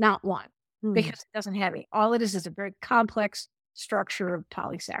energy. Not one, because it doesn't have any. All it is a very complex structure of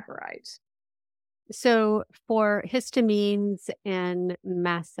polysaccharides. So for histamines and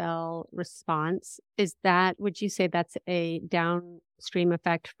mast cell response, would you say that's a downstream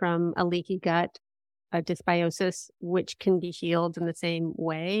effect from a leaky gut, a dysbiosis, which can be healed in the same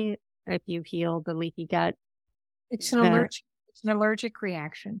way if you heal the leaky gut? It's an allergic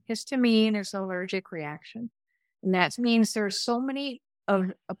reaction. Histamine is an allergic reaction. And that means there's so many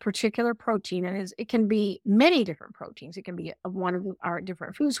of a particular protein, and it can be many different proteins. It can be one of our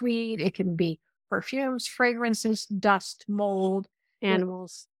different foods we eat. It can be perfumes, fragrances, dust, mold,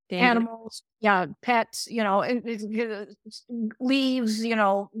 animals, pets, leaves,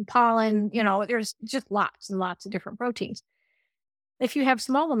 pollen, there's just lots and lots of different proteins. If you have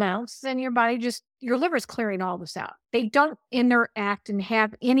small amounts, then your liver is clearing all this out. They don't interact and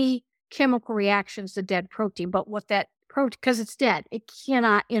have any chemical reactions to dead protein, but what that protein, because it's dead, it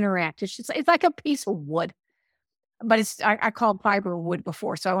cannot interact. It's like a piece of wood. But I called fiber wood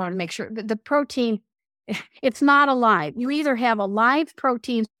before, so I want to make sure that the protein, it's not alive. You either have alive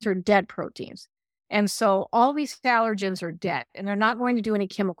proteins or dead proteins. And so all these allergens are dead, and they're not going to do any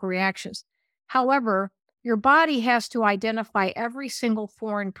chemical reactions. However, your body has to identify every single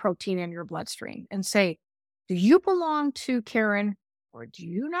foreign protein in your bloodstream and say, do you belong to Karen or do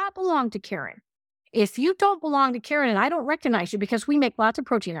you not belong to Karen? If you don't belong to Karen and I don't recognize you, because we make lots of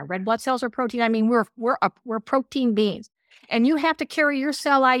protein, our red blood cells are protein. I mean, we're protein beings, and you have to carry your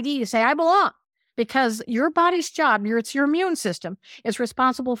cell ID to say I belong, because your body's job, it's your immune system, is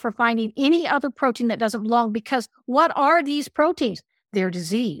responsible for finding any other protein that doesn't belong. Because what are these proteins? They're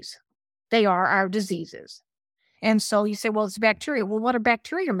disease. They are our diseases. And so you say, well, it's bacteria. Well, what are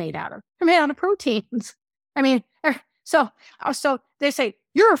bacteria made out of? They're made out of proteins. I mean, so they say,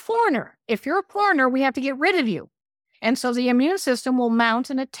 you're a foreigner. If you're a foreigner, we have to get rid of you. And so the immune system will mount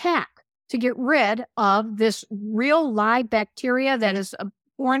an attack to get rid of this real live bacteria that is a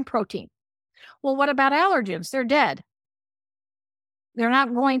foreign protein. Well, what about allergens? They're dead. They're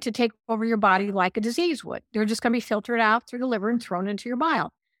not going to take over your body like a disease would. They're just going to be filtered out through the liver and thrown into your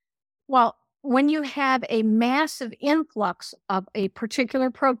bile. Well, when you have a massive influx of a particular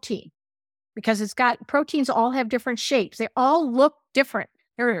protein, because proteins all have different shapes. They all look different.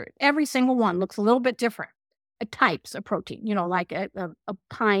 Every single one looks a little bit different. Types of protein, like a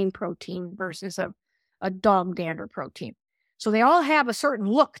pine protein versus a dog dander protein. So they all have a certain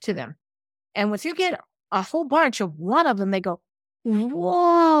look to them. And once you get a whole bunch of one of them, they go,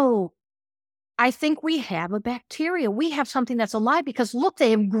 whoa, I think we have a bacteria. We have something that's alive because look,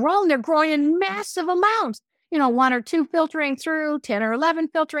 they have grown. They're growing in massive amounts. 1 or 2 filtering through, 10 or 11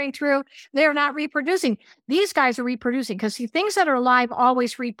 filtering through. They're not reproducing. These guys are reproducing because things that are alive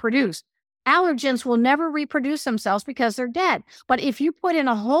always reproduce. Allergens will never reproduce themselves because they're dead. But if you put in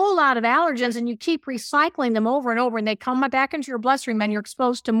a whole lot of allergens and you keep recycling them over and over and they come back into your bloodstream and you're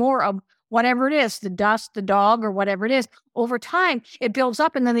exposed to more of whatever it is, the dust, the dog, or whatever it is, over time, it builds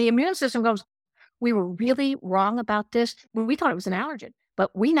up and then the immune system goes, we were really wrong about this. We thought it was an allergen,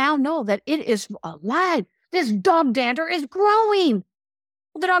 but we now know that it is alive. This dog dander is growing.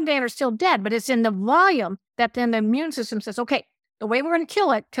 Well, the dog dander is still dead, but it's in the volume that then the immune system says, okay, the way we're going to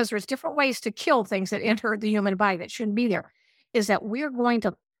kill it, because there's different ways to kill things that enter the human body that shouldn't be there, is that we're going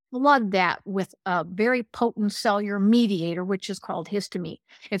to flood that with a very potent cellular mediator, which is called histamine.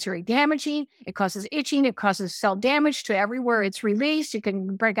 It's very damaging. It causes itching. It causes cell damage to everywhere it's released. You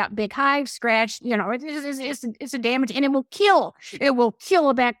can break out big hives, scratch, it's a damage, and it will kill. It will kill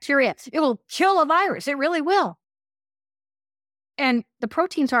a bacteria. It will kill a virus. It really will. And the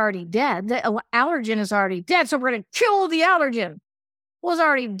protein's already dead. The allergen is already dead. So we're going to kill the allergen. Well, it's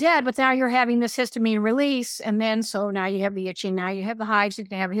already dead, but now you're having this histamine release. And then, so now you have the itching. Now you have the hives. You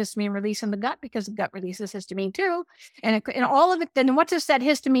can have a histamine release in the gut because the gut releases histamine too. And all of it, then what does that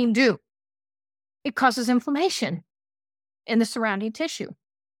histamine do? It causes inflammation in the surrounding tissue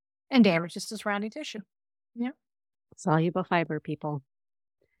and damages the surrounding tissue. Yeah. Soluble fiber, people.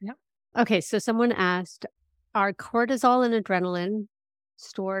 Yep. Okay. So someone asked, are cortisol and adrenaline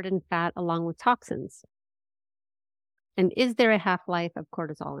stored in fat along with toxins? And is there a half-life of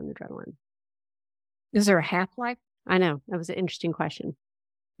cortisol and adrenaline? Is there a half-life? I know. That was an interesting question.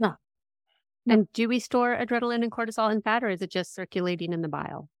 No. And do we store adrenaline and cortisol in fat, or is it just circulating in the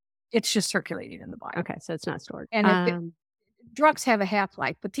bile? It's just circulating in the bile. Okay, so it's not stored. And drugs have a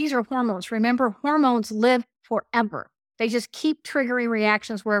half-life, but these are hormones. Remember, hormones live forever. They just keep triggering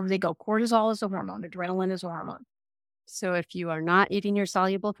reactions wherever they go. Cortisol is a hormone. Adrenaline is a hormone. So if you are not eating your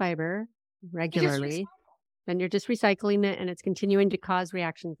soluble fiber regularly, then you're just recycling it and it's continuing to cause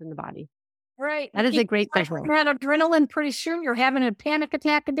reactions in the body. Right. That is a great visual. You had adrenaline, pretty soon you're having a panic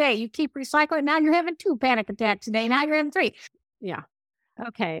attack a day. You keep recycling. Now you're having 2 panic attacks a day. Now you're having 3. Yeah.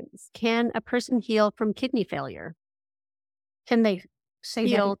 Okay. Can a person heal from kidney failure? Can they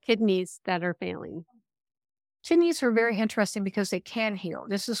heal kidneys that are failing? Kidneys are very interesting because they can heal.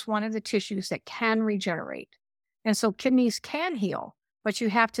 This is one of the tissues that can regenerate. And so kidneys can heal, but you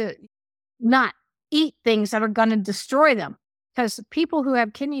have to not eat things that are going to destroy them. Because people who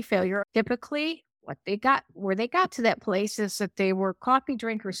have kidney failure, typically where they got to that place is that they were coffee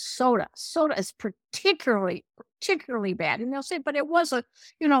drinkers, soda. Soda is particularly bad. And they'll say, but it was a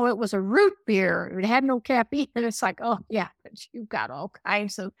root beer. It had no caffeine. And it's like, oh yeah, but you've got all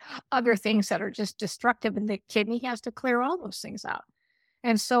kinds of other things that are just destructive. And the kidney has to clear all those things out.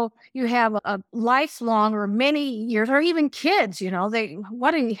 And so you have a lifelong or many years, or even kids,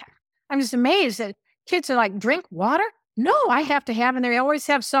 I'm just amazed that kids are like, drink water? No, I have to have, and they always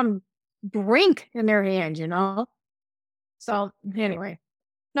have some drink in their hand, So anyway,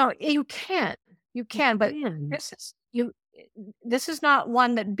 no, you can, but this is not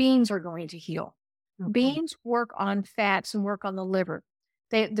one that beans are going to heal. Okay. Beans work on fats and work on the liver.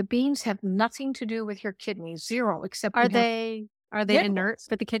 The beans have nothing to do with your kidneys, zero, except are they inert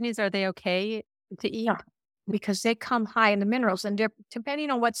for the kidneys? Are they okay to eat? Yeah, because they come high in the minerals, and depending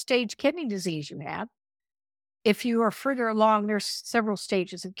on what stage kidney disease you have. If you are further along, there's several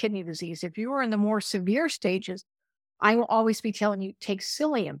stages of kidney disease. If you are in the more severe stages, I will always be telling you, take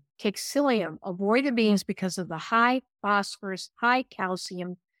psyllium. Avoid the beans because of the high phosphorus, high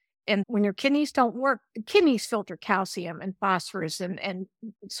calcium. And when your kidneys don't work, the kidneys filter calcium and phosphorus. And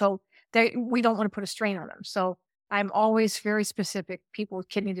so we don't want to put a strain on them. So I'm always very specific. People with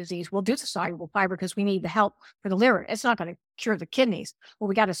kidney disease will do the soluble fiber because we need the help for the liver. It's not going to cure the kidneys. Well,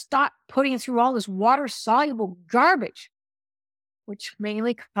 we got to stop putting through all this water soluble garbage, which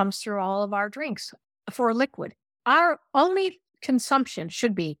mainly comes through all of our drinks for a liquid. Our only consumption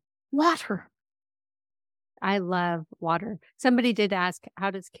should be water. I love water. Somebody did ask,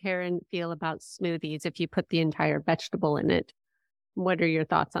 how does Karen feel about smoothies if you put the entire vegetable in it? What are your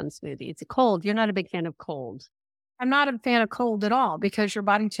thoughts on smoothies? Cold. You're not a big fan of cold. I'm not a fan of cold at all because your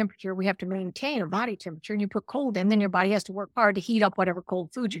body temperature, we have to maintain a body temperature, and you put cold in, then your body has to work hard to heat up whatever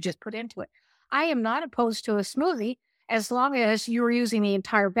cold food you just put into it. I am not opposed to a smoothie as long as you're using the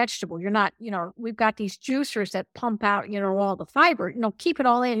entire vegetable. You're not, we've got these juicers that pump out, all the fiber, keep it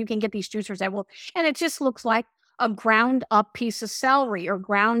all in. You can get these juicers that will, and it just looks like a ground up piece of celery or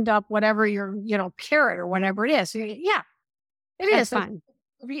ground up whatever your, carrot or whatever it is. Yeah, That's fine.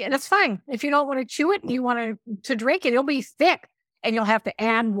 That's fine. If you don't want to chew it and you want to drink it, it'll be thick and you'll have to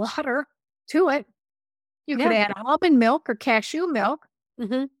add water to it. You could add almond milk or cashew milk.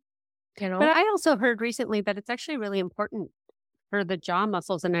 Mm-hmm. But I also heard recently that it's actually really important for the jaw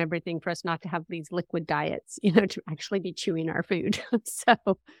muscles and everything for us not to have these liquid diets, to actually be chewing our food. So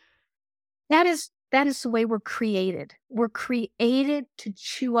that is the way we're created. We're created to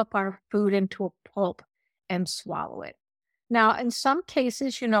chew up our food into a pulp and swallow it. Now, in some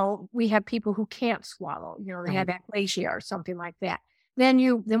cases, we have people who can't swallow, they have aphasia or something like that. Then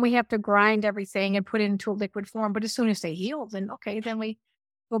we have to grind everything and put it into a liquid form. But as soon as they heal, then we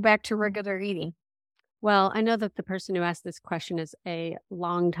go back to regular eating. Well, I know that the person who asked this question is a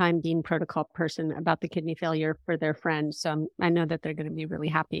longtime Bean Protocol person about the kidney failure for their friend. So I know that they're going to be really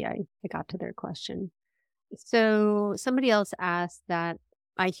happy I got to their question. So somebody else asked that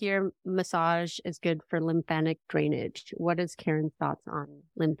I hear massage is good for lymphatic drainage. What is Karen's thoughts on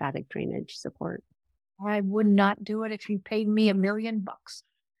lymphatic drainage support? I would not do it if you paid me $1 million.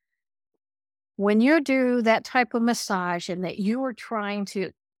 When you do that type of massage and that you are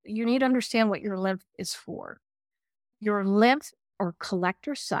you need to understand what your lymph is for. Your lymph are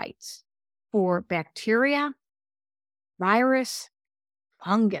collector sites for bacteria, virus,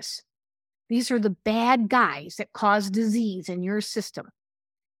 fungus. These are the bad guys that cause disease in your system.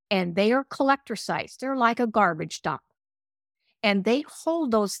 And they are collector sites. They're like a garbage dump. And they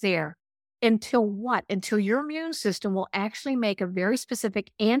hold those there until what? Until your immune system will actually make a very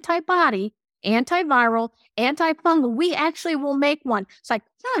specific antibody, antiviral, antifungal. We actually will make one. It's like,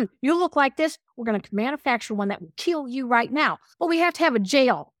 you look like this. We're going to manufacture one that will kill you right now. But we have to have a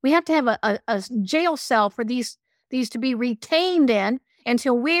jail. We have to have a jail cell for these to be retained in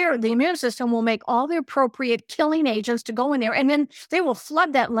until the immune system will make all the appropriate killing agents to go in there. And then they will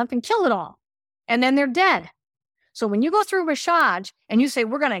flood that lymph and kill it all. And then they're dead. So when you go through a massage and you say,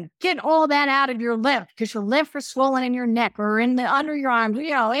 we're going to get all that out of your lymph because your lymph is swollen in your neck or under your arms,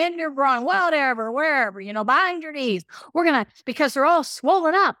 in your groin, whatever, wherever, behind your knees, because they're all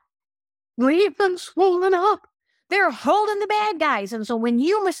swollen up. Leave them swollen up. They're holding the bad guys. And so when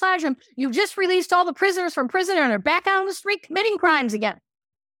you massage them, you've just released all the prisoners from prison and they're back out on the street committing crimes again.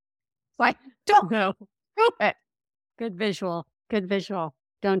 Like, don't do it. Good visual. Good visual.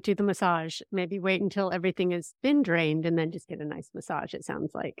 Don't do the massage. Maybe wait until everything has been drained and then just get a nice massage, it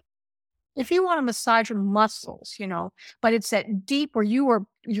sounds like. If you want to massage your muscles, but it's that deep where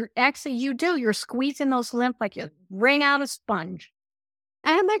you're squeezing those lymph like you wring out a sponge.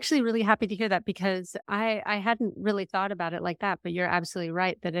 I am actually really happy to hear that because I hadn't really thought about it like that, but you're absolutely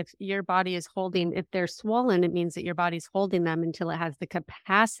right that if your body is if they're swollen, it means that your body's holding them until it has the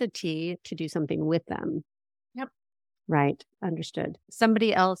capacity to do something with them. Yep. Right. Understood.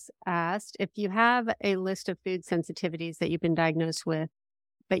 Somebody else asked if you have a list of food sensitivities that you've been diagnosed with,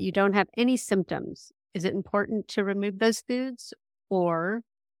 but you don't have any symptoms, is it important to remove those foods or?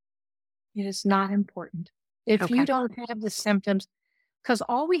 It is not important. If you don't have the symptoms, because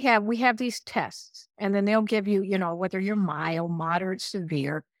all we have these tests, and then they'll give you, whether you're mild, moderate,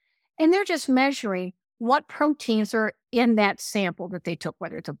 severe, and they're just measuring what proteins are in that sample that they took,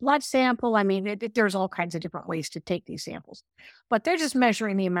 whether it's a blood sample. I mean, there's all kinds of different ways to take these samples, but they're just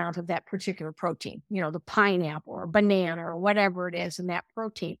measuring the amount of that particular protein, the pineapple or banana or whatever it is in that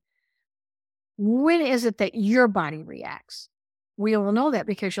protein. When is it that your body reacts? We will know that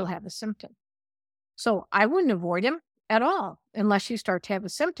because you'll have a symptom. So I wouldn't avoid them at all unless you start to have a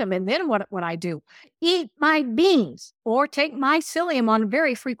symptom. And then what I do, eat my beans or take my psyllium on a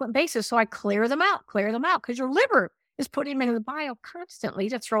very frequent basis. So I clear them out because your liver is putting them into the bile constantly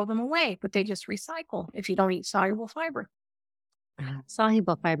to throw them away, but they just recycle if you don't eat soluble fiber.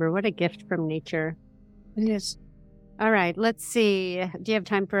 Soluble fiber, what a gift from nature. It is. All right, let's see. Do you have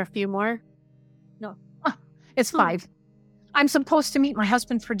time for a few more? No. It's 5. I'm supposed to meet my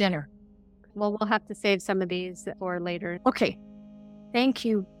husband for dinner. Well, we'll have to save some of these for later. Okay. Thank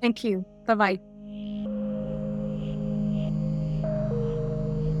you. Thank you. Bye-bye.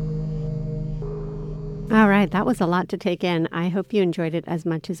 All right, that was a lot to take in. I hope you enjoyed it as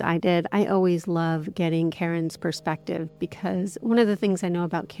much as I did. I always love getting Karen's perspective because one of the things I know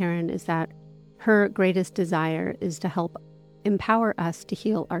about Karen is that her greatest desire is to help empower us to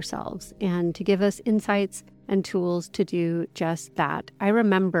heal ourselves and to give us insights and tools to do just that. I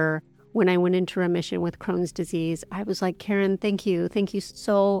remember when I went into remission with Crohn's disease, I was like, Karen, thank you. Thank you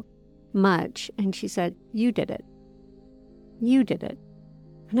so much. And she said, you did it. You did it.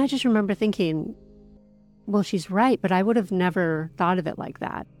 And I just remember thinking, well, she's right, but I would have never thought of it like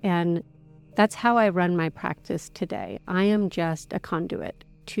that. And that's how I run my practice today. I am just a conduit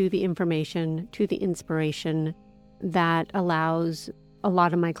to the information, to the inspiration that allows a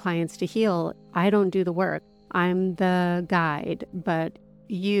lot of my clients to heal. I don't do the work. I'm the guide, but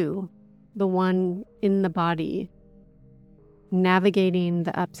you, the one in the body, navigating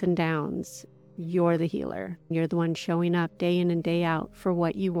the ups and downs, you're the healer. You're the one showing up day in and day out for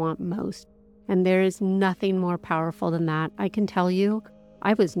what you want most. And there is nothing more powerful than that. I can tell you,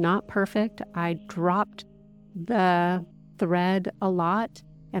 I was not perfect. I dropped the thread a lot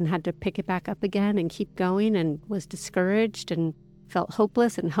and had to pick it back up again and keep going and was discouraged and felt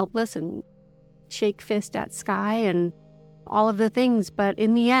hopeless and helpless and shake fist at sky and all of the things. But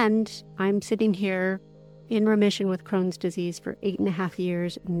in the end, I'm sitting here in remission with Crohn's disease for 8.5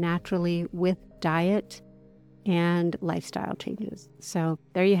 years, naturally with diet and lifestyle changes. So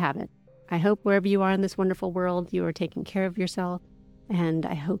there you have it. I hope wherever you are in this wonderful world, you are taking care of yourself, and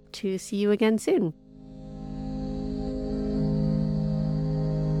I hope to see you again soon.